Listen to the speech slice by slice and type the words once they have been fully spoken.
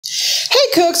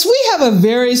Cooks, we have a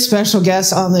very special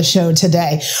guest on the show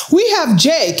today. We have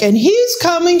Jake, and he's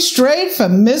coming straight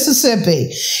from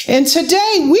Mississippi. And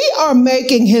today we are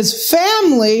making his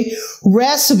family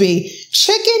recipe,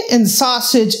 Chicken and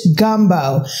Sausage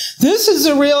Gumbo. This is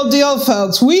the real deal,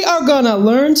 folks. We are going to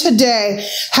learn today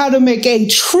how to make a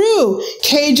true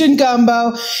Cajun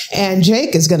gumbo, and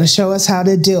Jake is going to show us how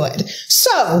to do it.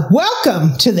 So,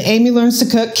 welcome to the Amy Learns to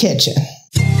Cook kitchen.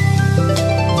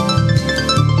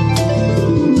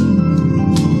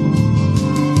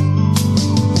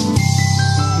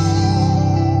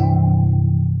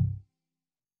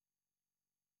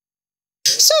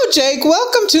 Jake,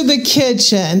 welcome to the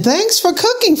kitchen. Thanks for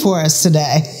cooking for us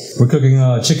today. We're cooking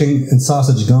chicken and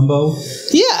sausage gumbo.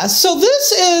 Yeah, so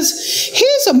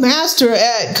he's a master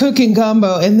at cooking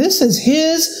gumbo, and this is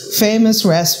his famous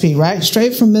recipe, right?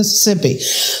 Straight from Mississippi.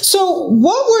 So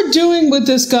what we're doing with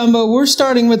this gumbo, we're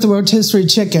starting with the rotisserie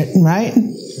chicken, right?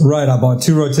 Right, I bought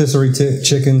 2 rotisserie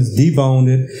chickens, deboned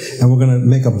it, and we're going to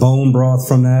make a bone broth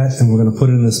from that, and we're going to put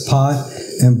it in this pot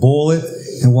and boil it.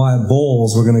 And while it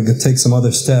boils, we're going to take some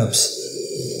other steps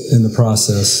in the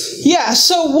process. Yeah,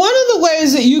 so one of the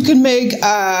ways that you can make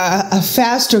a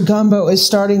faster gumbo is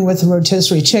starting with the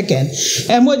rotisserie chicken.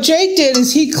 And what Jake did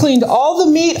is he cleaned all the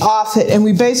meat off it, and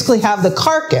we basically have the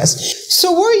carcass.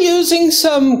 So we're using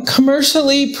some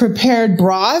commercially prepared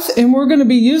broth, and we're going to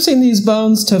be using these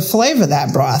bones to flavor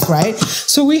that broth, right?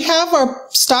 So we have our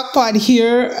stock pot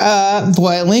here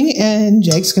boiling, and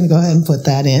Jake's going to go ahead and put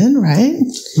that in, right?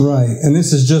 Right, and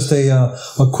this is just a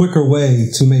quicker way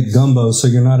to make gumbo, so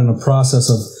you're not in a process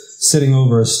of sitting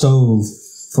over a stove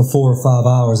for 4 or 5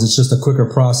 hours. It's just a quicker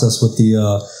process with the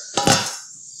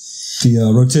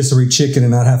rotisserie chicken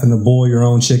and not having to boil your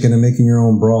own chicken and making your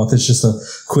own broth. It's just a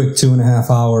quick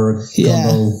 2.5 hour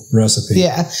gumbo recipe.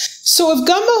 Yeah. So if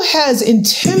gumbo has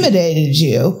intimidated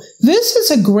you, this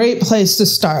is a great place to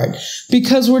start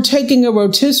because we're taking a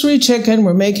rotisserie chicken,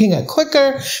 we're making it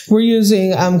quicker, we're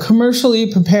using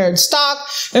commercially prepared stock,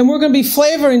 and we're going to be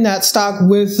flavoring that stock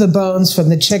with the bones from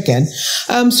the chicken.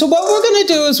 So what we're going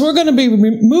to do is we're going to be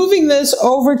moving this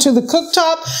over to the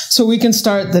cooktop so we can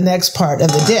start the next part of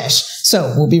the dish.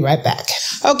 So we'll be right back.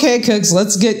 Okay, cooks,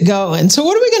 let's get going. So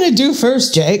what are we going to do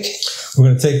first, Jake? We're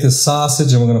going to take this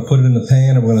sausage and we're going to put it in the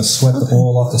pan and we're going to sweat the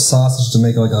oil off the sausage to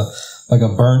make like a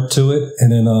burnt to it. And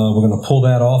then we're going to pull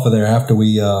that off of there after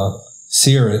we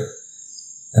sear it.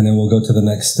 And then we'll go to the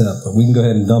next step. But we can go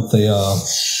ahead and dump the...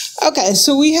 Okay,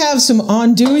 so we have some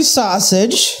andouille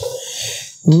sausage.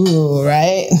 Ooh,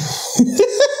 right?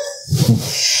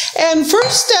 And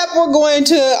first step, we're going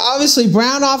to obviously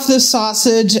brown off this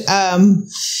sausage. So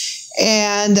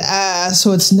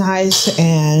it's nice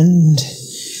and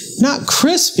not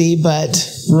crispy, but...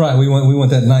 Right, we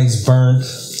want that nice burnt...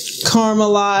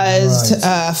 caramelized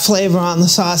flavor on the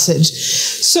sausage.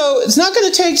 So it's not going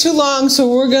to take too long, so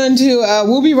we're going to...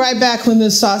 we'll be right back when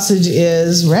this sausage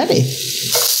is ready.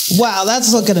 Wow,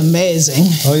 that's looking amazing.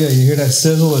 Oh, yeah, you hear that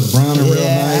sizzle? It's browning real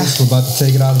nice. We're about to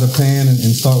take it out of the pan and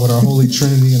start with our holy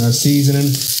trinity and our seasoning.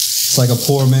 It's like a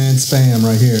poor man's Spam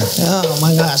right here. Oh,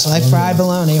 my gosh, like fried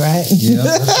bologna, right? Yeah,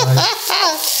 that's right.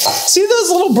 See those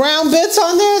little brown bits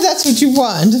on there? That's what you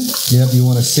want. Yep, you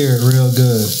want to sear it real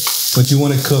good, but you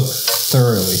want it cooked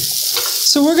thoroughly.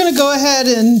 So we're going to go ahead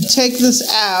and take this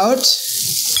out.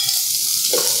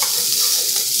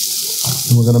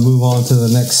 And we're going to move on to the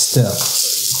next step.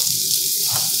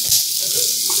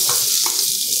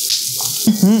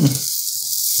 Mm-hmm.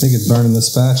 I think it's burning the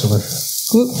spatula.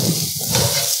 Whoop.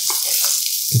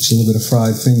 Get you a little bit of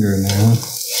fried finger in there, huh?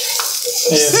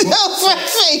 Fried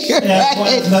finger, yeah,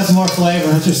 right? That's more flavor.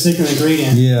 That's your secret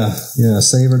ingredient. Yeah,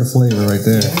 savor the flavor right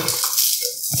there.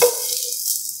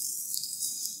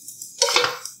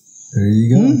 There you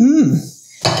go. Mm-hmm.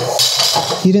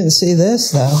 You didn't see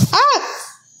this, though.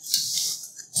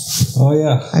 Oh,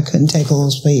 yeah. I couldn't take a little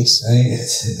space.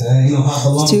 It ain't no hot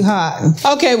balloon. It's too hot.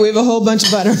 Okay, we have a whole bunch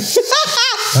of butter.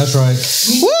 That's right.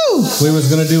 Woo! We was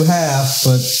going to do half,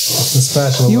 but the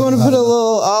spatula... You want to put a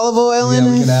little olive oil in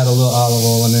there? Yeah, we can add a little olive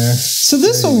oil in there. So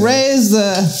this will raise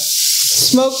the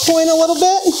smoke point a little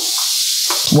bit?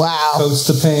 Wow. Coats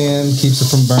the pan, keeps it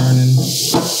from burning.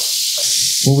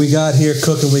 What we got here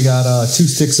cooking, we got 2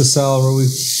 sticks of celery,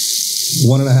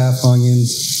 1.5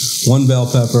 onions, 1 bell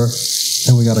pepper,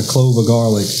 and we got a clove of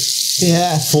garlic.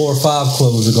 Yeah. 4 or 5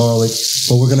 cloves of garlic.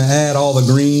 But we're going to add all the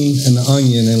green and the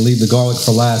onion and leave the garlic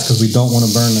for last because we don't want to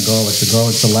burn the garlic. The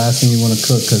garlic's the last thing you want to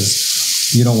cook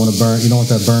because you don't want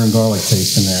that burned garlic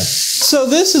taste in there. So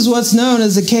this is what's known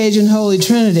as the Cajun Holy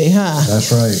Trinity, huh?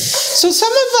 That's right. So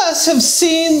some of us have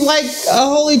seen like a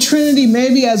Holy Trinity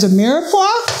maybe as a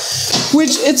mirepoix,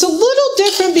 which it's a little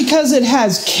different because it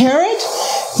has carrot.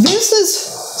 This is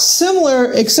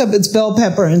similar, except it's bell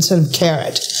pepper instead of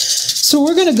carrot. So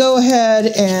we're going to go ahead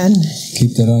and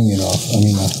keep that onion off.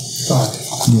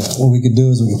 Yeah, what we could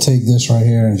do is we could take this right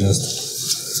here and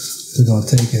just, we're going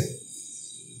to take it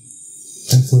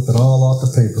and flip it all off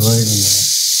the paper right in there.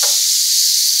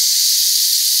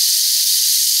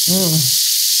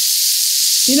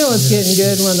 You know it's getting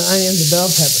good when the onions and bell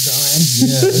pepper go in.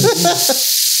 Yeah.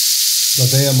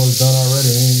 But they almost done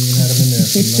already. We ain't even had them in there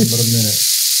for nothing but a minute.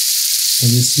 When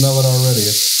you smell it already.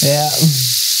 Yeah.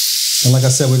 And like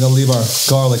I said, we're going to leave our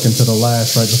garlic until the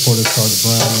last, right before this starts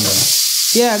browning.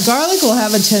 Yeah, garlic will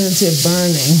have a tendency of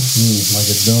burning. Like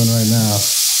it's doing right now.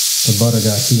 The butter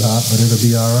got too hot, but it'll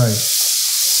be all right.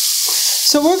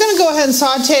 So we're going to go ahead and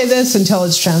saute this until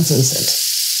it's translucent.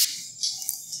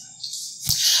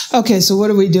 Okay, so what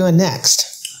are we doing next?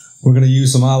 We're going to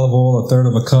use some olive oil, 1/3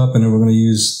 of a cup, and then we're going to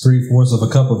use 3/4 of a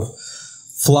cup of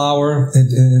flour.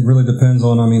 It really depends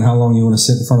on, how long you want to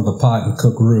sit in front of the pot and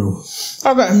cook roux.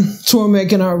 Okay, so we're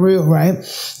making our roux, right?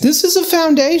 This is a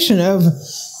foundation of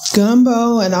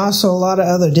gumbo and also a lot of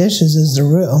other dishes is the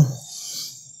roux.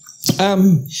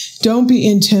 Don't be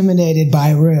intimidated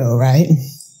by roux, right?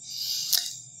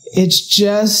 It's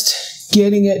just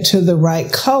getting it to the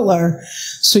right color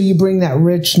so you bring that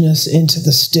richness into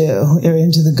the stew or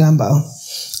into the gumbo.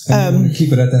 And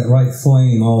keep it at that right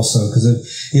flame also, because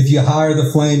if you higher the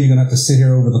flame, you're going to have to sit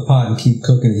here over the pot and keep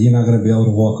cooking it. You're not going to be able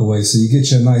to walk away. So you get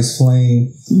your nice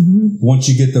flame. Once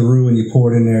you get the roux and you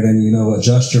pour it in there, then,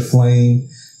 adjust your flame.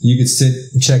 You could sit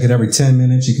and check it every 10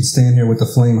 minutes. You could stand here with the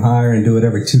flame higher and do it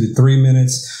every 2 to 3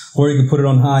 minutes. Or you can put it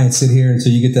on high and sit here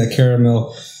until you get that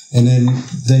caramel. And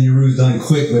then your roux done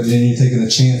quick, but then you're taking a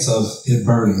chance of it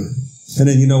burning. And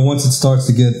then, once it starts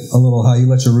to get a little hot, you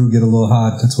let your roux get a little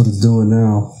hot. That's what it's doing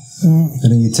now. And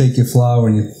then you take your flour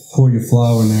and you pour your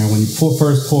flour in there. When you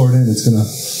first pour it in, it's gonna,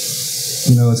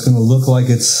 it's gonna look like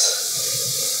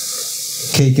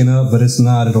it's caking up, but it's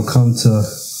not. It'll come to,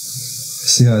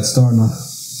 see how it's starting to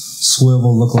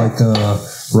swivel, look like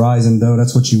rising dough.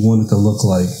 That's what you want it to look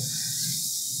like.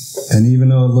 And even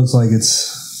though it looks like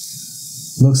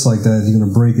that, you're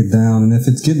gonna break it down. And if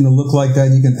it's getting to look like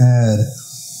that, you can add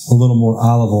a little more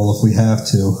olive oil if we have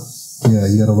to. Yeah,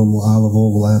 you got a little more olive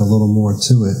oil. We'll add a little more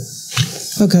to it.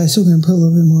 Okay, so we're going to put a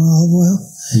little bit more olive oil.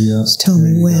 Yeah. Just tell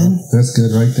me when. Go. That's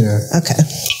good right there. Okay.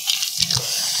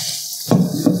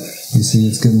 You see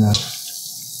it's getting that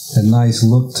nice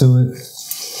look to it.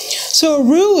 So a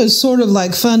roux is sort of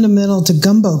like fundamental to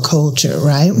gumbo culture,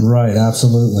 right? Right,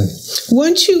 absolutely.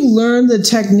 Once you learn the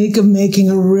technique of making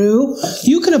a roux,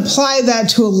 you can apply that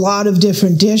to a lot of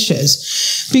different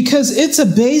dishes because it's a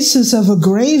basis of a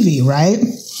gravy, right?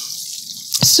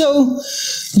 So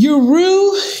your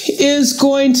roux is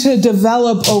going to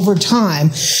develop over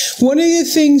time. One of the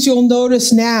things you'll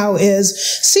notice now is,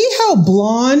 see how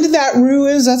blonde that roux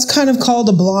is? That's kind of called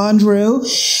a blonde roux.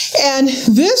 And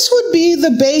this would be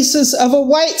the basis of a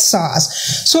white sauce.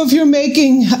 So if you're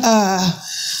making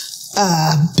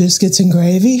biscuits and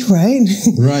gravy, right?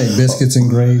 Right, biscuits and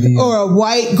gravy. Or a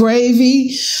white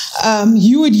gravy.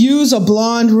 You would use a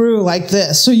blonde roux like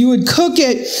this. So you would cook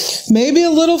it maybe a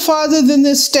little farther than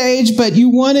this stage, but you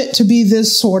want it to be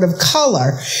this sort of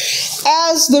color.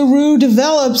 As the roux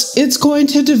develops, it's going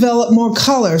to develop more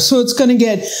color. So it's going to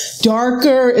get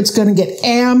darker, it's going to get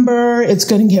amber, it's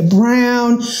going to get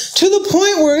brown, to the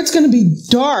point where it's going to be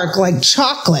dark like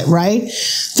chocolate, right?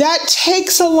 That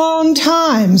takes a long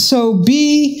time. So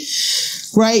be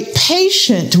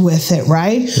patient with it,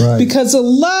 right? Because the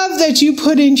love that you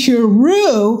put into your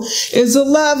roux is the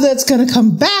love that's going to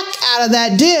come back out of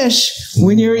that dish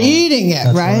when you're eating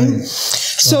it, right?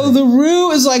 So the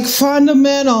roux is like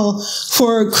fundamental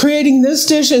for creating this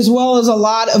dish as well as a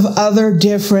lot of other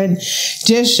different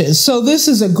dishes. So this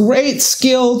is a great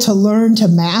skill to learn to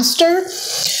master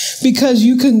because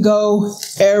you can go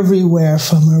everywhere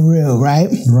from a roux, right?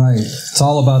 Right. It's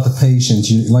all about the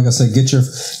patience. Like I said, get your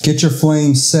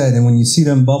flame set, and when you see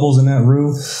them bubbles in that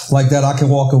roux like that, I can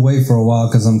walk away for a while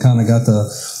because I'm kind of got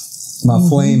my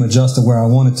flame adjusted where I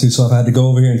want it to. So I've had to go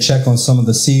over here and check on some of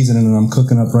the seasoning that I'm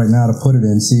cooking up right now to put it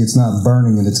in. See, it's not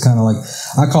burning it. It's kind of like,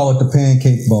 I call it the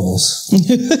pancake bubbles.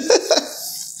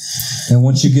 And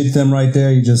once you get them right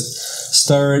there, you just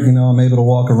stir it. I'm able to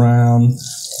walk around.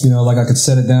 Like I could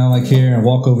set it down like here and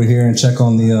walk over here and check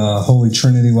on the Holy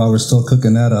Trinity while we're still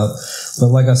cooking that up. But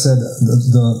like I said,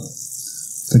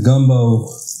 the gumbo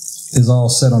is all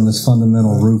set on this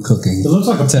fundamental roux cooking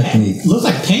technique. It looks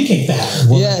like pancake batter.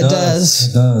 Well, yeah, it does.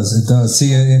 It does.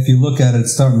 See, if you look at it,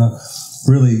 it's starting to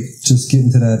really just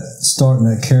getting to that, starting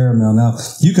that caramel. Now,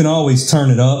 you can always turn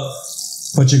it up,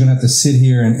 but you're going to have to sit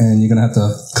here and you're going to have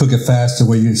to cook it faster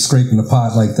where you're scraping the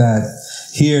pot like that.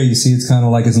 Here, you see it's kind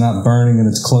of like it's not burning and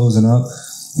it's closing up.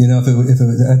 You know,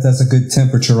 if that's a good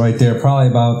temperature right there, probably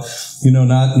about, you know,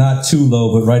 not too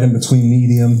low, but right in between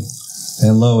medium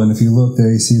and low. And if you look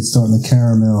there, you see it's starting to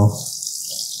caramel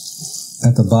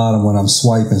at the bottom when I'm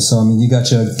swiping. So, I mean, you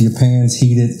got your pans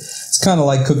heated. It's kind of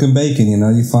like cooking bacon, you know,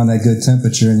 you find that good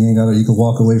temperature and you can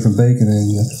walk away from bacon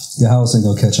and your house ain't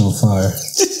gonna catch on fire.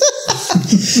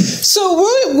 So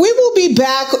we will be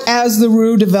back as the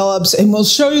roux develops, and we'll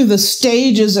show you the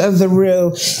stages of the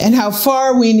roux and how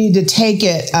far we need to take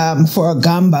it for a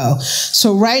gumbo.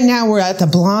 So right now we're at the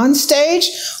blonde stage.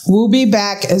 We'll be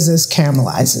back as this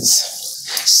caramelizes.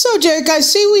 So Jake, I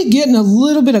see we getting a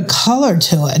little bit of color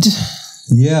to it.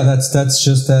 Yeah, that's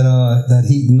just that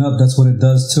heating up. That's what it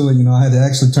does to it. You know, I had to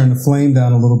actually turn the flame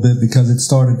down a little bit because you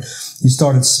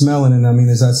started smelling it. I mean,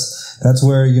 that's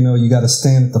where, you know, you got to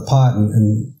stand at the pot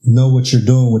and know what you're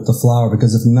doing with the flour,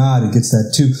 because if not, it gets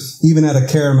that too. Even at a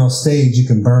caramel stage, you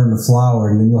can burn the flour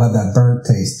and then you'll have that burnt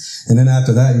taste. And then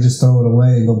after that, you just throw it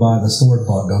away and go buy the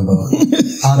store-bought gumbo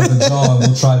out of the jar. And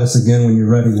we'll try this again when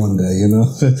you're ready one day, you know?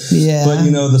 Yeah. But,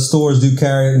 you know, the stores do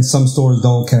carry it and some stores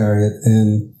don't carry it.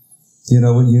 And, you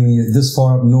know, when you get this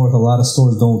far up north, a lot of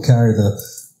stores don't carry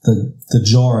the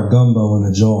jar of gumbo in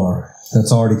a jar.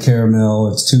 That's already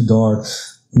caramel. It's too dark.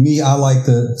 Me, I like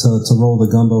to roll the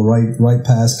gumbo right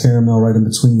past caramel, right in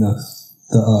between the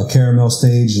caramel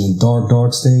stage and the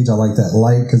dark stage. I like that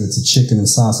light because it's a chicken and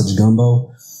sausage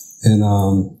gumbo. And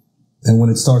when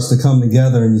it starts to come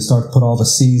together and you start to put all the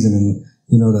seasoning,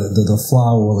 you know, the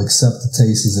flour will accept the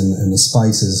tastes and the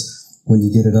spices when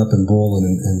you get it up and boiling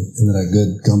and into that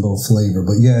good gumbo flavor.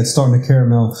 But yeah, it's starting to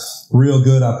caramel real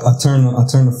good. I turn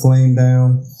the flame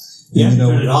down. You have to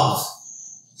turn it off.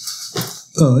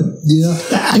 Yeah.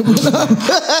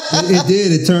 It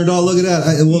did. It turned on. Look at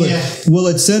that. Well,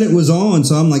 it said it was on,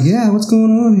 so I'm like, yeah, what's going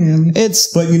on here?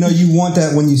 But you know, you want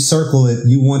that when you circle it.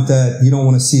 You want that. You don't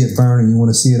want to see it burning. You want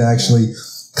to see it actually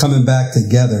coming back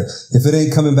together. If it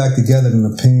ain't coming back together, then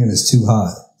the pan is too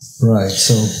hot. Right.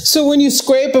 So when you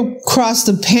scrape across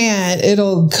the pan,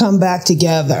 it'll come back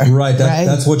together. Right.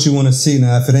 That's what you want to see.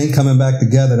 Now, if it ain't coming back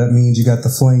together, that means you got the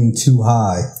flame too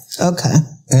high. Okay.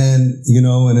 And, you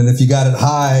know, and then if you got it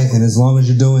high, and as long as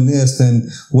you're doing this, then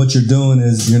what you're doing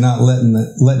is you're not letting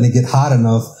it get hot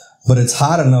enough, but it's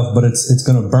hot enough, but it's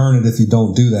going to burn it if you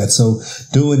don't do that. So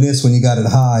doing this when you got it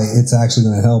high, it's actually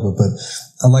going to help it. But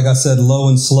like I said, low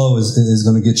and slow is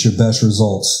going to get your best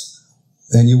results.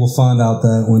 And you will find out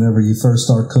that whenever you first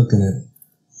start cooking it,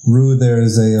 roux, there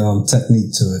is a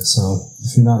technique to it. So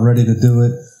if you're not ready to do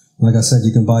it, like I said,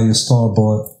 you can buy your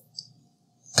store-bought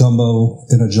gumbo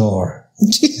in a jar.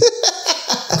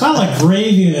 Kind of like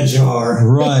gravy in a jar.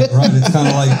 Right. It's kind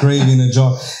of like gravy in a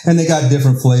jar. And they got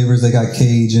different flavors. They got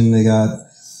Cajun. They got,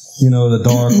 you know, the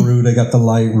dark roux. They got the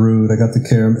light roux. They got the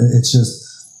caramel. It's,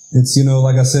 you know,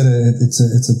 like I said, it's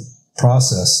a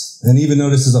process. And even though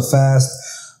this is a fast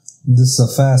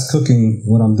cooking,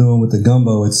 what I'm doing with the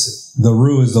gumbo, the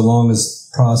roux is the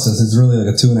longest process. It's really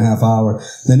like a 2.5 hour.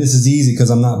 Then this is easy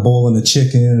because I'm not boiling the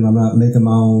chicken and I'm not making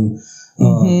my own,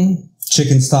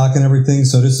 chicken stock and everything.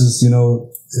 So this is, you know,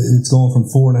 it's going from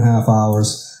 4.5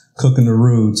 hours cooking the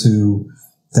roux to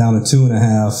down to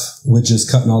 2.5, with just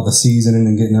cutting all the seasoning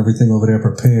and getting everything over there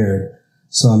prepared.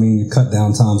 So, I mean, you cut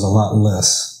down times a lot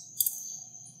less.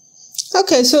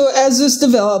 Okay. So as this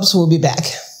develops, we'll be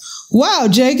back. Wow,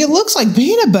 Jake, it looks like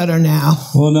peanut butter now.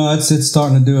 Well, no, it's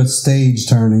starting to do its stage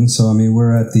turning. So, I mean,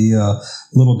 we're at the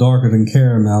little darker than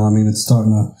caramel. I mean, it's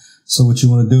starting to. So what you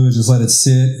want to do is just let it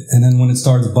sit, and then when it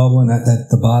starts bubbling, that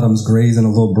the bottom's grazing a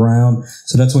little brown.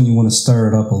 So that's when you want to stir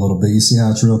it up a little bit. You see how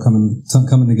it's real coming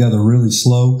together really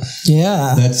slow.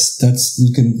 Yeah. That's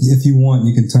you can, if you want,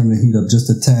 you can turn the heat up just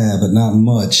a tad, but not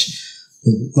much.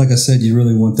 But like I said, you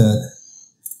really want that.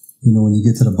 You know, when you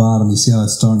get to the bottom, you see how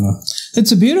it's starting to.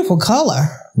 It's a beautiful color.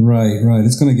 Right.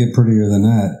 It's going to get prettier than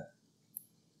that.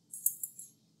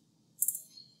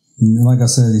 And like I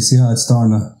said, you see how it's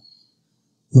starting to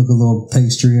look a little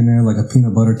pastry in there, like a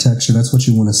peanut butter texture. That's what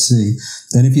you want to see.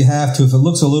 Then if you have to, if it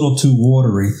looks a little too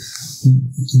watery,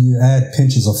 you add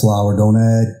pinches of flour. Don't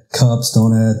add cups.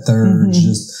 Don't add thirds.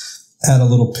 Just add a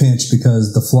little pinch,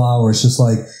 because the flour, it's just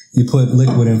like you put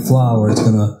liquid in flour. It's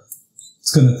gonna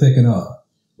thicken up.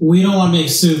 We don't want to make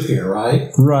soup here,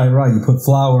 right? Right. You put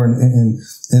flour in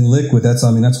liquid. That's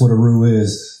what a roux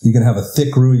is. You can have a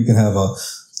thick roux. You can have a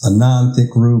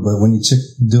non-thick roux. But when you're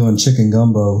doing chicken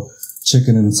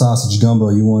and sausage gumbo,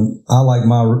 I like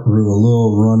my roux a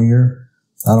little runnier,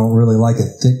 I don't really like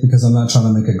it thick because I'm not trying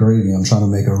to make a gravy. I'm trying to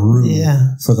make a roux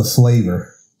for the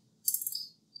flavor.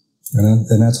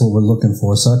 And that's what we're looking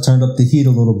for. So I turned up the heat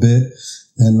a little bit,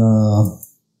 and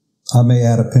I may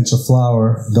add a pinch of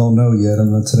flour. Don't know yet.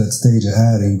 I'm not to that stage of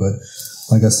adding, but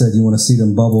like I said, you want to see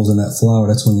them bubbles in that flour.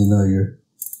 That's when you know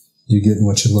you're getting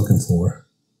what you're looking for.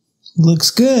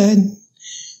 Looks good.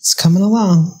 It's coming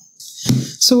along.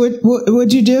 So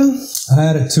what'd you do? I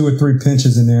added 2 or 3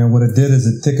 pinches in there, and what it did is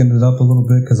it thickened it up a little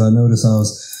bit because I noticed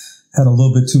had a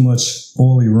little bit too much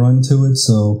oily run to it.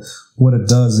 So what it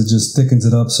does, it just thickens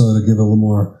it up so it'll give it a little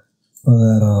more of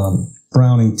that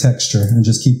browning texture, and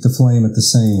just keep the flame at the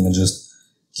same and just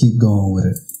keep going with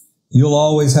it. You'll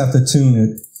always have to tune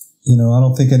it. You know, I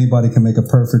don't think anybody can make a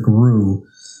perfect roux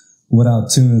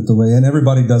without tuning it the way, and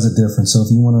everybody does it different. So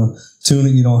if you want to tune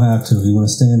it, you don't have to. If you want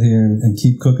to stand here and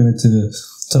keep cooking it to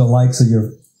the likes of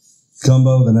your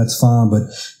gumbo, then that's fine. But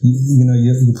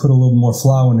you put a little more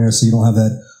flour in there so you don't have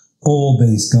that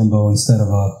oil-based gumbo instead of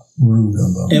a roux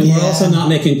gumbo. And we're also not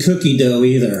making cookie dough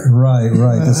either. Right.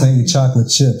 This ain't chocolate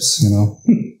chips, you know.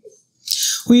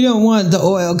 We don't want the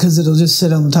oil because it'll just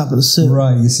sit on the top of the soup.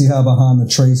 Right. You see how behind the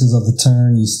traces of the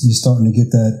turn, you're starting to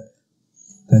get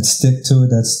that stick to it.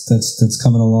 That's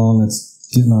coming along. That's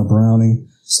getting our browning.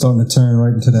 Starting to turn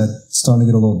right into that. Starting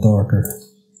to get a little darker.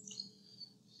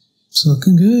 It's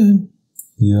looking good.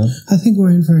 Yeah. I think we're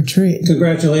in for a treat.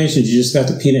 Congratulations. You just got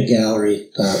the peanut gallery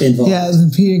involved. Yeah,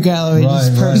 the peanut gallery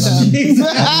just perked up.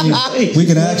 Exactly. We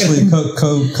can actually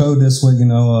code this with,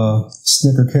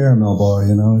 Snicker caramel bar,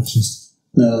 It's just...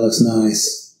 No, it looks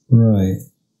nice. Right.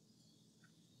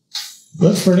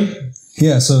 Looks pretty.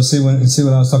 Yeah, so see what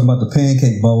I was talking about, the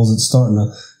pancake bubbles, it's starting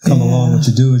to come along. What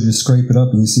you do is you scrape it up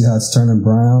and you see how it's turning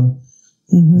brown.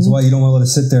 Mm-hmm. That's why you don't want to let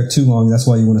it sit there too long. That's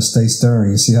why you want to stay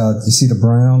stirring. You see the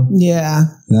brown? Yeah.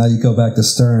 Now you go back to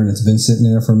stirring. It's been sitting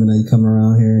there for a minute. You come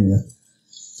around here and you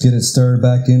get it stirred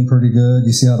back in pretty good.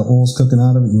 You see how the oil's cooking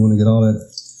out of it? You want to get all that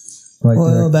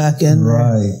oil back in there.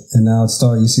 Right. And now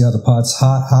you see how the pot's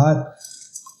hot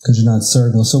because you're not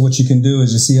circling. So what you can do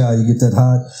is you see how you get that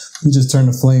hot. You just turn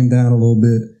the flame down a little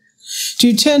bit. Do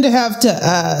you tend to have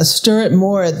to stir it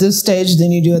more at this stage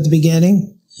than you do at the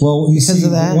beginning? Well,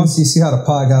 once you see how the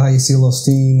pot got, how you see a little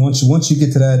steam, once you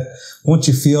get to that, once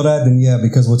you feel that, then yeah,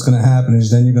 because what's going to happen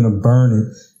is then you're going to burn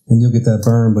it and you'll get that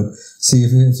burn. But see,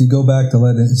 if you go back to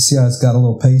let it, you see how it's got a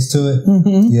little paste to it?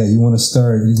 Mm-hmm. Yeah, you want to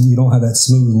stir it. You don't have that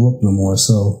smooth look no more.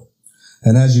 So,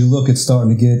 and as you look, it's starting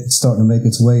to make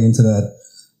its way into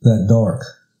that dark.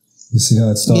 You see how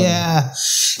it's starting? Yeah.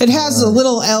 It has a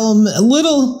little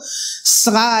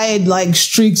side like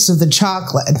streaks of the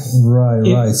chocolate.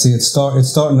 Right. See,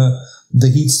 the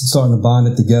heat's starting to bind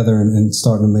it together and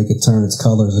starting to make it turn its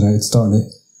colors, and it's starting to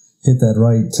hit that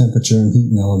right temperature and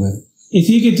heating element. If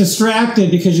you get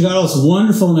distracted because you got all this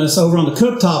wonderfulness over on the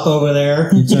cooktop over there,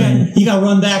 you got to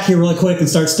run back here really quick and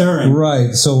start stirring.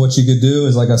 Right. So what you could do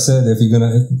is, like I said, if you're going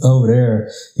to over there,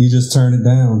 you just turn it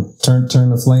down. Turn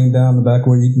the flame down the back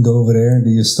where you can go over there and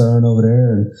do your stirring over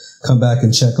there and come back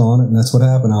and check on it. And that's what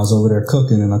happened. I was over there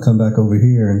cooking and I come back over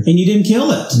here. And you didn't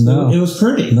kill it. No. It was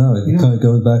pretty. No, it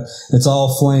goes back. It's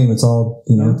all flame. It's all,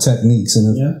 techniques.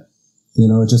 And,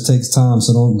 it just takes time.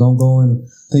 So don't go and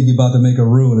think you're about to make a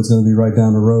roux and it's going to be right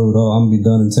down the road. Oh, I'm going to be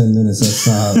done in 10 minutes. That's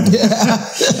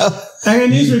not. I got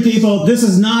news for people. This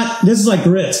is like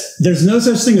grits. There's no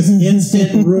such thing as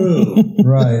instant roux.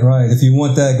 Right. If you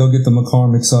want that, go get the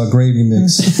McCormick's gravy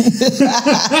mix.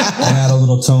 And add a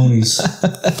little Tony's.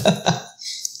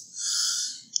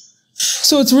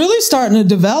 So it's really starting to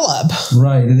develop.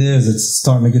 Right, it is. It's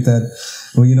starting to get that.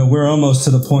 Well, we're almost to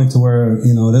the point to where,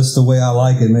 this is the way I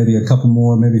like it. Maybe a couple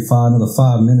more, maybe another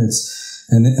 5 minutes.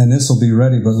 And this will be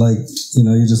ready, but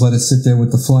you just let it sit there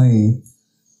with the flame.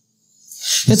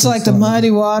 It's like the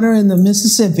muddy water in the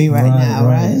Mississippi right now,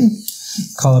 right?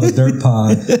 Call it a dirt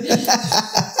pod.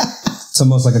 It's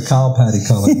almost like a cow patty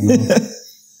color.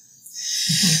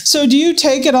 So do you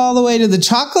take it all the way to the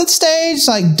chocolate stage,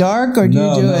 like dark, or do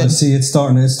you do it? See, it's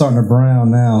starting to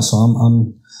brown now, so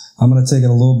I'm going to take it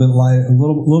a little bit light, a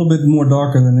little bit more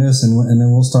darker than this, and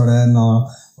then we'll start adding all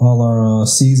our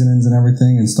seasonings and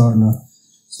everything, and starting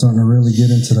to really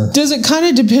get into the... Does it kind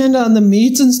of depend on the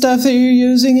meats and stuff that you're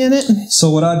using in it?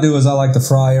 So what I do is I like to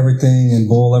fry everything and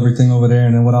boil everything over there.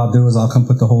 And then what I'll do is I'll come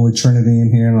put the Holy Trinity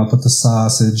in here and I'll put the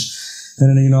sausage.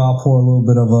 And then, I'll pour a little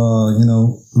bit of,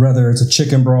 whether it's a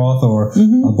chicken broth or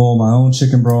I'll boil my own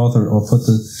chicken broth or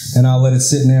and I'll let it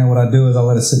sit in there. And what I do is I'll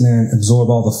let it sit in there and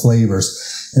absorb all the flavors.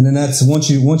 And then that's once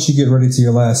you get ready to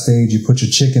your last stage, you put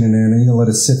your chicken in there and then you're going to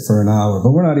let it sit for an hour.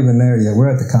 But we're not even there yet. We're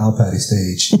at the cow patty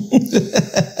stage.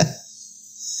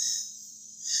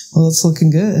 Well, it's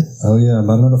looking good. Oh yeah,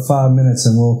 about another 5 minutes,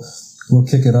 and we'll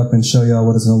kick it up and show y'all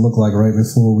what it's gonna look like right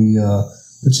before we.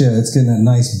 But yeah, it's getting that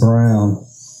nice brown.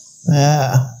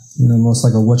 Yeah. You know, almost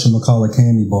like a whatchamacallit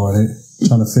candy bar. They're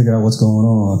trying to figure out what's going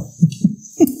on.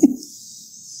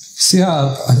 See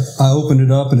how I opened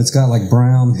it up and it's got like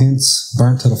brown hints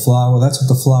burnt to the flour? That's what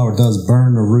the flour does,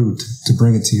 burn the roux to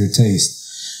bring it to your taste.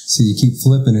 So you keep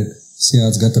flipping it. See how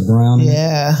it's got the brown in it?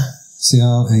 Yeah. See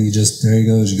how, and you just, there you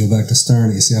go, you go back to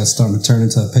stirring it. You see how it's starting to turn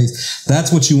into a paste.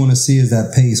 That's what you want to see is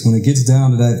that paste. When it gets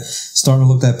down to that, starting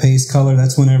to look that paste color,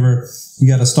 that's whenever you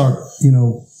got to start,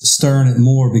 stirring it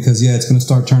more because, yeah, it's going to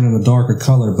start turning a darker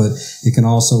color, but it can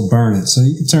also burn it. So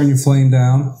you can turn your flame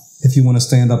down if you want to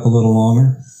stand up a little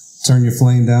longer. Turn your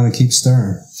flame down and keep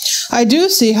stirring. I do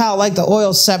see how like the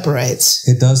oil separates.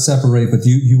 It does separate, but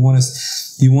you want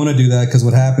to do that because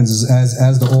what happens is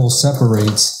as the oil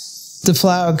separates, the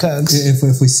flour cooks.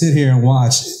 If we sit here and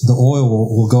watch, the oil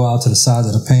will go out to the sides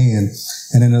of the pan,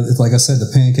 and then like I said, the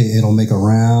pancake, it'll make a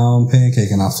round pancake,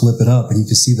 and I'll flip it up, and you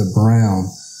can see the brown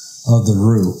of the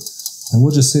roux. And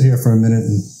we'll just sit here for a minute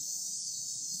and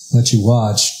let you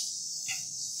watch.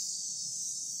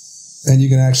 And you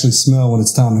can actually smell when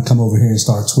it's time to come over here and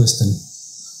start twisting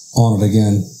on it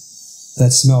again. That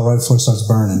smell right before it starts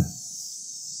burning.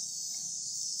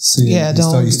 See, yeah,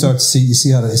 you start to see, you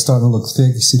see how it's starting to look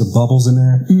thick. You see the bubbles in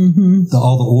there. Mm-hmm.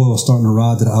 All the oil is starting to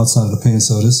ride to the outside of the pan.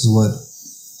 So this is what.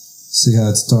 See how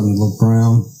it's starting to look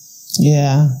brown.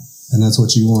 Yeah, and that's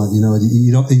what you want. You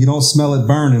don't smell it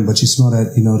burning, but you smell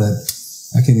that. That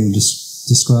I can't even just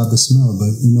describe the smell,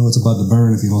 but it's about to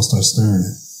burn if you don't start stirring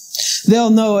it.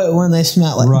 They'll know it when they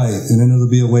smell it. Right. And then it'll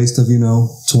be a waste of,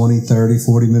 20, 30,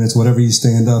 40 minutes, whatever you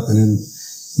stand up. And then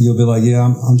you'll be like, yeah,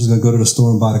 I'm just going to go to the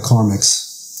store and buy the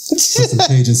Carmex. Put some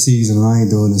Cajun seasoning. I ain't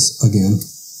doing this again.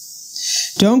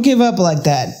 Don't give up like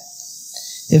that.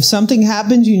 If something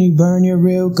happens and you burn your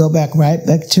roux, go right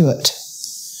back to it.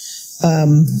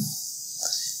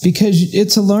 Because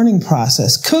it's a learning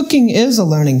process. Cooking is a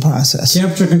learning process.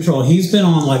 Temperature control. He's been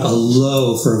on like a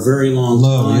low for a very long time.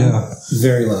 Low, yeah.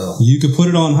 Very low. You could put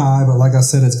it on high, but like I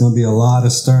said, it's going to be a lot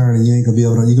of stirring, and you ain't going to be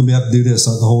able to. You're going to have to do this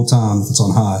the whole time if it's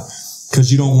on high,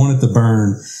 because you don't want it to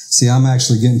burn. See, I'm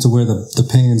actually getting to where the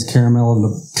pan's caramel and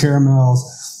the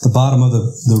caramels, the bottom of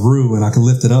the roux, and I can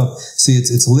lift it up. See,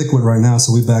 it's liquid right now, so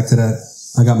we back to that.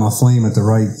 I got my flame at the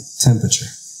right temperature.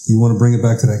 You want to bring it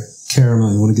back to that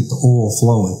caramel. You want to get the oil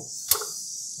flowing.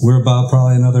 We're about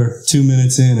probably another 2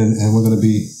 minutes in, and we're going to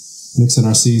be mixing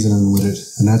our seasoning with it.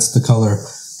 And that's the color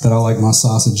that I like my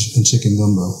sausage and chicken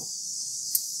gumbo.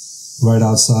 Right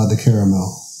outside the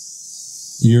caramel.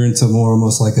 You're into more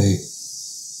almost like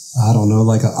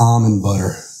like an almond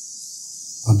butter.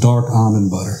 A dark almond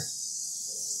butter.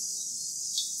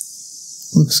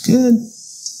 Looks good.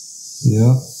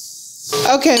 Yep.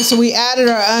 Okay, so we added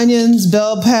our onions,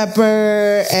 bell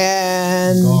pepper,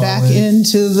 and garlic. Back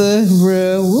into the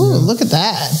roux. Ooh, Yeah. Look at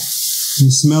that. You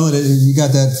smell it. You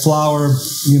got that flour,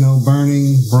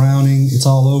 burning, browning. It's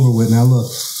all over with. Now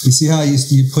look, you see how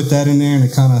you put that in there and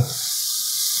it kind of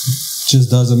just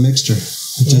does a mixture.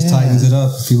 It just tightens it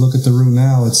up. If you look at the roux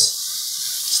now,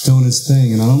 it's doing its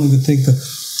thing. And I don't even think the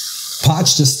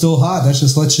pot's just still hot. That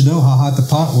just lets you know how hot the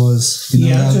pot was.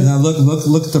 Now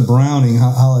look at the browning.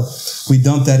 How we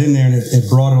dumped that in there and it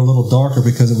brought it a little darker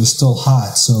because it was still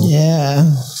hot. So yeah,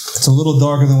 it's a little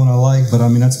darker than what I like. But I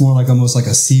mean that's more like almost like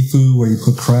a seafood where you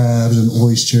put crabs and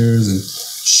oysters and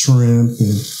shrimp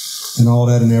and all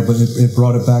that in there. But it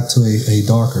brought it back to a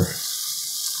darker.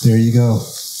 There you go.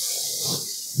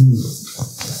 You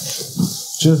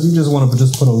just want to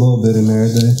just put a little bit in there.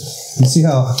 You see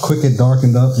how quick it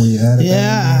darkened up when you added that in there?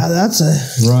 Yeah, that's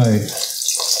right.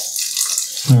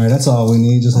 All right, that's all we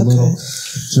need. Just a little,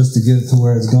 just to get it to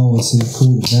where it's going. So you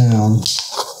cool it down.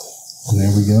 And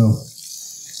there we go.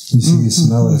 You see, you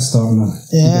smell it. It's starting to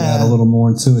you can add a little more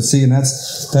into it. See, and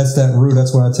that's that roux.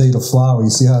 That's where I tell you the flour. You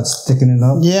see how it's thickening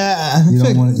up? Yeah,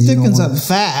 it thickens up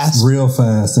fast. Real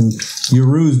fast. And your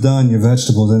roux done, your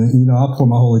vegetables. And, I'll pour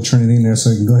my holy trinity in there so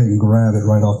you can go ahead and grab it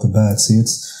right off the bat. See,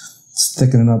 it's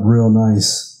thickening up real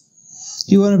nice.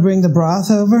 You want to bring the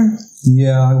broth over?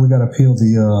 Yeah, we got to peel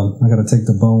I got to take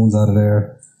the bones out of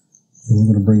there. And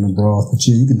we're going to bring the broth. But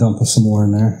yeah, you can dump some more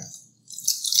in there.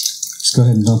 Just go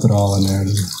ahead and dump it all in there.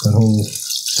 That whole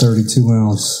 32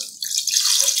 ounce.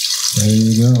 There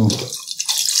you go.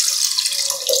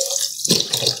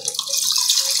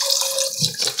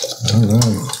 All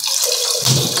right.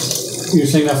 You're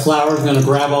saying that flour is going to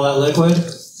grab all that liquid?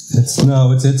 It's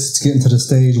getting to the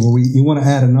stage where you want to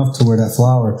add enough to where that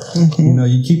flour,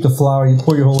 you keep the flour, you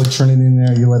pour your holy trinity in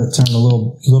there, you let it turn a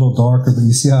little darker, but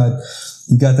you see how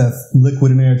you got that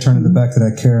liquid in there, turning it back to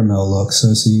that caramel look. So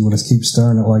you want to keep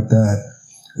stirring it like that.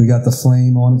 We got the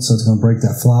flame on it, so it's going to break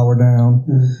that flour down.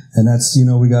 And that's,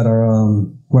 we got our,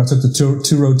 where I took the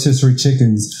two rotisserie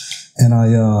chickens and I,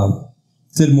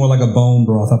 did more like a bone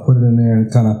broth. I put it in there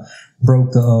and kind of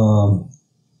broke the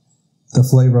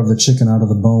flavor of the chicken out of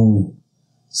the bone.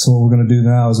 So what we're going to do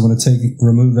now is we're going to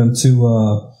remove them two,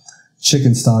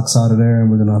 chicken stocks out of there, and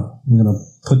we're gonna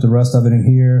put the rest of it in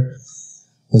here.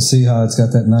 Let's see how it's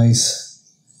got that nice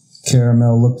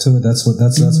caramel look to it. That's what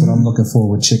I'm looking for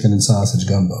with chicken and sausage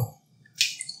gumbo.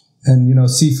 And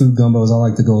seafood gumbos, I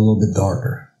like to go a little bit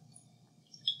darker.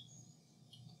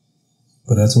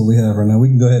 But that's what we have right now. We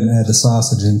can go ahead and add the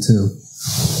sausage in too.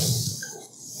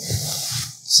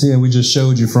 So yeah, we just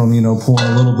showed you from pouring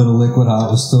a little bit of liquid, how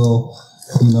it was still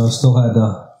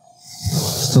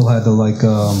had to like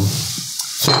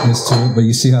thickness to it, but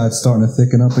you see how it's starting to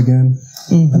thicken up again.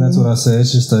 And that's what I said.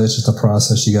 It's just a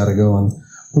process you got to go, and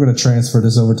we're going to transfer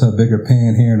this over to a bigger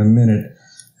pan here in a minute,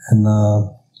 and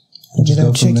we'll just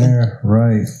go from there.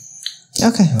 Right.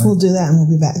 Okay, we'll do that, and we'll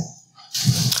be back.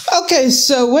 Okay,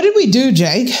 so what did we do,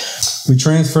 Jake? We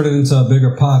transferred it into a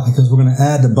bigger pot because we're going to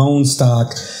add the bone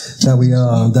stock that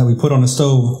we put on the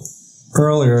stove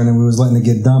earlier, and then we was letting it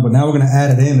get done, but now we're going to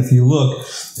add it in. If you look,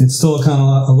 it's still kind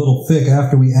of a little thick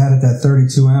after we added that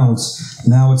 32 ounce.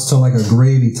 Now it's still like a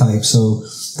gravy type, so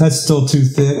that's still too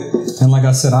thick. And like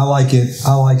I said, I like it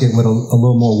with a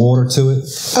little more water to it.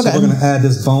 So we're going to add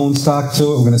this bone stock to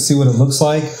it. We're going to see what it looks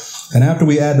like, and after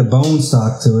we add the bone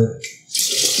stock to it,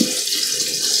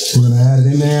 we're going to add it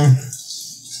in there,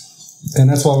 and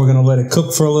that's why we're going to let it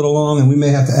cook for a little long, and we may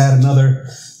have to add another,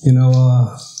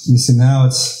 you see now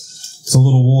it's a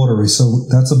little watery, so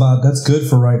that's good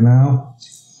for right now.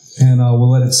 And we'll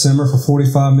let it simmer for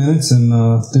 45 minutes, and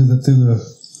through the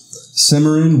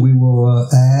simmering, we will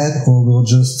add, or we'll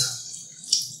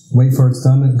just wait for it's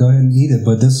done and go ahead and eat it.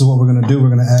 But this is what we're going to do. We're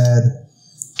going to add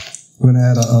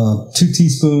 2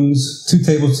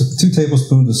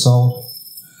 tablespoons of salt,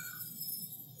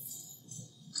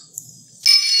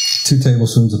 2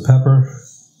 tablespoons of pepper,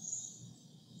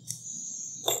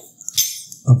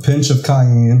 a pinch of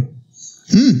cayenne,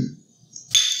 2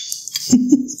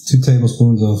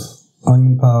 tablespoons of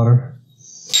onion powder,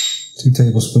 2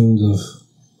 tablespoons of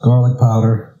garlic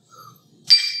powder,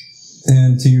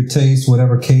 and to your taste,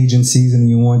 whatever Cajun seasoning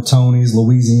you want, Tony's,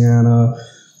 Louisiana,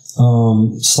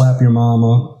 Slap Your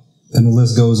Mama, and the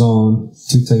list goes on,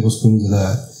 2 tablespoons of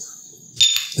that.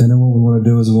 And then what we want to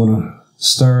do is we want to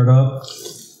stir it up.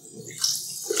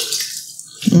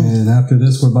 And after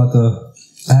this, we're about to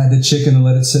add the chicken and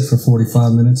let it sit for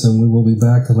 45 minutes, and we will be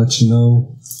back to let you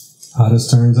know how this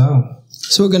turns out.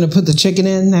 So we're going to put the chicken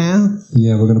in now?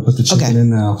 Yeah, we're going to put the chicken in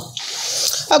now.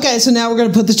 Okay, so now we're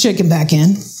going to put the chicken back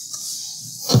in.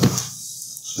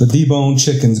 The deboned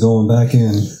chicken's going back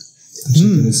in. The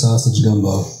chicken and sausage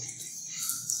gumbo.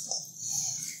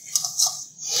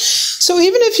 So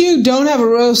even if you don't have a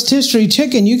rotisserie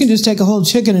chicken, you can just take a whole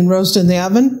chicken and roast it in the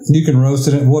oven? You can roast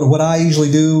it. What I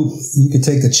usually do, you can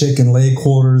take the chicken, leg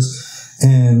quarters,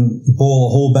 and boil a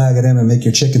whole bag of them and make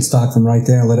your chicken stock from right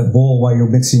there and let it boil while you're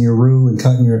mixing your roux and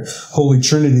cutting your holy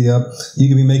trinity up. You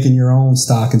can be making your own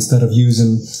stock instead of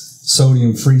using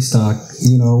sodium-free stock,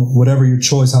 whatever your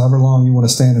choice, however long you want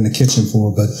to stand in the kitchen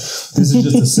for. But this is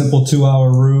just a simple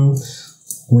 2-hour roux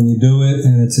when you do it,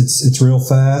 and it's real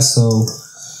fast, so...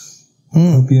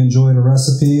 Hope you enjoy the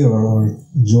recipe or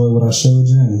enjoy what I showed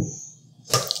you. And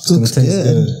it's going to taste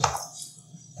good.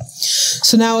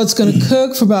 So now it's going to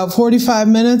cook for about 45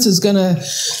 minutes. It's going to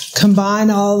combine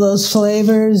all those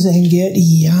flavors and get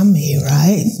yummy,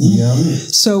 right? Yummy.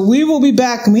 So we will be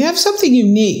back, and we have something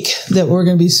unique that we're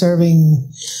going to be serving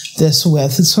this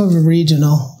with. It's sort of a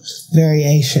regional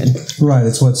variation. Right.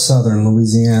 It's what Southern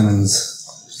Louisianans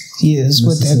use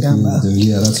with their gumbo. Do.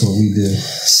 Yeah, that's what we do.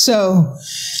 So...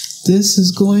 this is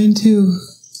going to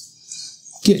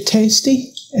get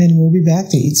tasty, and we'll be back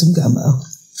to eat some gumbo.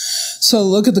 So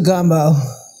look at the gumbo.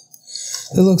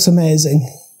 It looks amazing.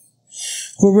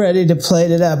 We're ready to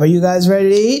plate it up. Are you guys ready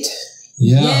to eat?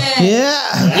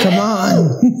 Yeah. Come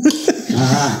on. All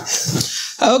right.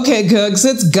 Okay, cooks,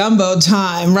 it's gumbo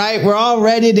time, right? We're all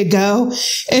ready to go.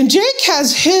 And Jake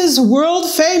has his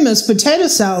world-famous potato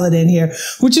salad in here,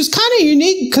 which is kind of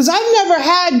unique because I've never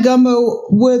had gumbo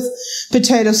with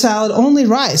potato salad, only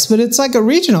rice, but it's like a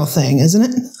regional thing, isn't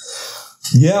it?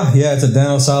 Yeah, it's a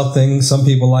down south thing. Some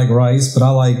people like rice, but I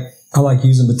like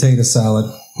using potato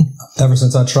salad. Ever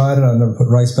since I tried it, I've never put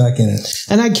rice back in it.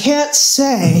 And I can't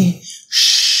say...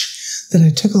 that I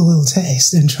took a little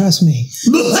taste, and trust me, it's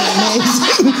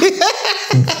amazing.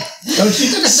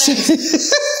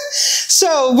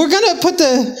 So we're going to put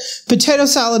the potato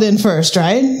salad in first,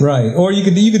 right? Right. Or you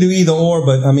could do either or,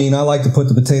 but I mean, I like to put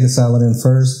the potato salad in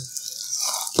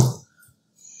first.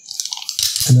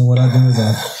 And then what I do is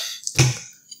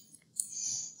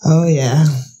oh, yeah.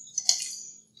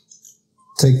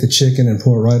 Take the chicken and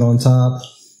pour it right on top.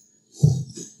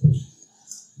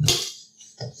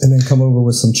 And then come over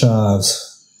with some chives.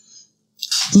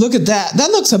 Look at that.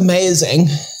 That looks amazing.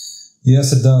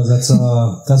 Yes, it does.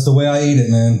 That's the way I eat it,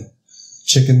 man.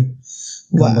 Chicken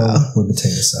gumbo with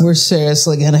potato salad. We're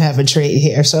seriously going to have a treat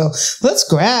here. So let's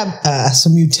grab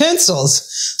some utensils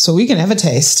so we can have a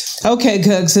taste. Okay,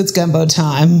 cooks, it's gumbo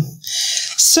time.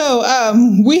 So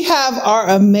we have our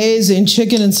amazing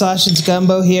chicken and sausage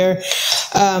gumbo here.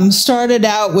 Started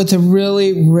out with a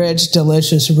really rich,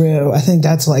 delicious roux. I think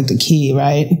that's like the key,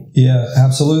 right? Yeah,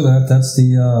 absolutely. That's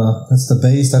the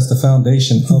base. That's the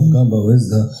foundation of gumbo is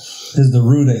the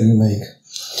roux that you make.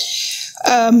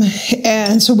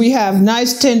 And so we have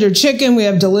nice tender chicken, we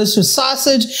have delicious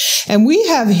sausage, and we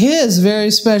have his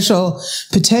very special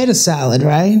potato salad,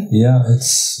 right? Yeah,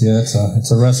 it's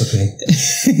a recipe.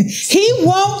 He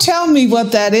won't tell me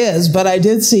what that is, but I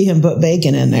did see him put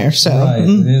bacon in there. So right,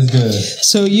 it is good.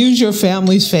 So use your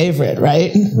family's favorite,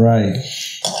 right? Right.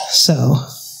 So,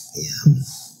 yeah.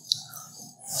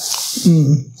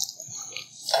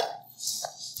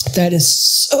 That is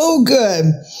so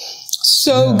good.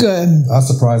 So good. I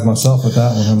surprised myself with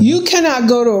that one. I mean, you cannot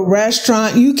go to a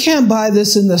restaurant. You can't buy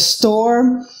this in the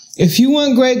store. If you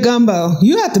want great gumbo,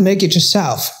 you have to make it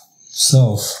yourself.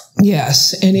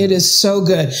 Yes, and it is so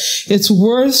good. It's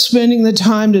worth spending the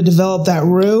time to develop that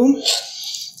roux.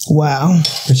 Wow.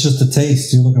 It's just the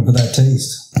taste. You're looking for that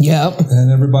taste. Yep.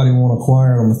 And everybody won't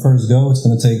acquire it on the first go. It's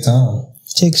going to take time.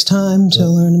 It takes time to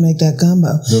learn to make that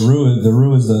gumbo. The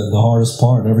roux is the hardest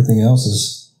part. Everything else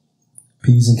is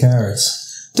peas and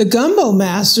carrots. The gumbo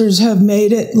masters have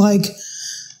made it like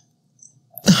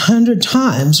 100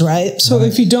 times, right? So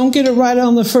if you don't get it right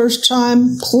on the first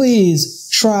time, please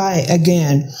try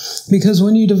again. Because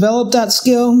when you develop that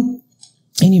skill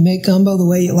and you make gumbo the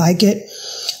way you like it,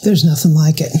 there's nothing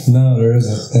like it. No, there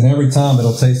isn't. And every time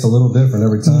it'll taste a little different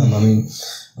every time. I mean,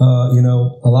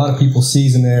 a lot of people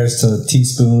season theirs to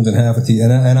teaspoons and half a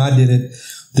teaspoon. And I did it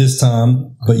this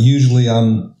time, but usually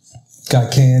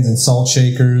got cans and salt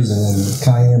shakers and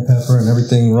cayenne pepper and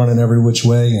everything running every which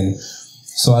way. And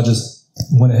so I just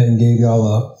went ahead and gave y'all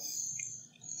a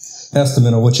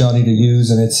estimate of what y'all need to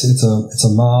use. And it's a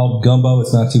mild gumbo.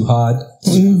 It's not too hot.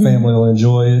 Family will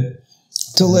enjoy it.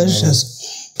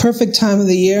 Delicious. Perfect time of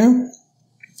the year.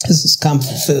 This is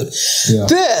comfort food. Yeah.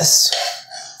 This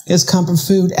is comfort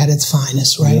food at its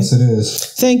finest, right? Yes, it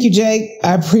is. Thank you, Jake.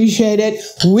 I appreciate it.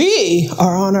 We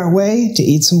are on our way to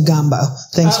eat some gumbo.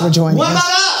 Thanks for joining us. What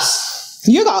about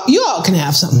us? You all can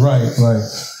have some. Right.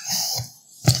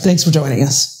 Thanks for joining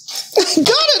us. Got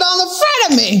it on the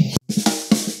front of me.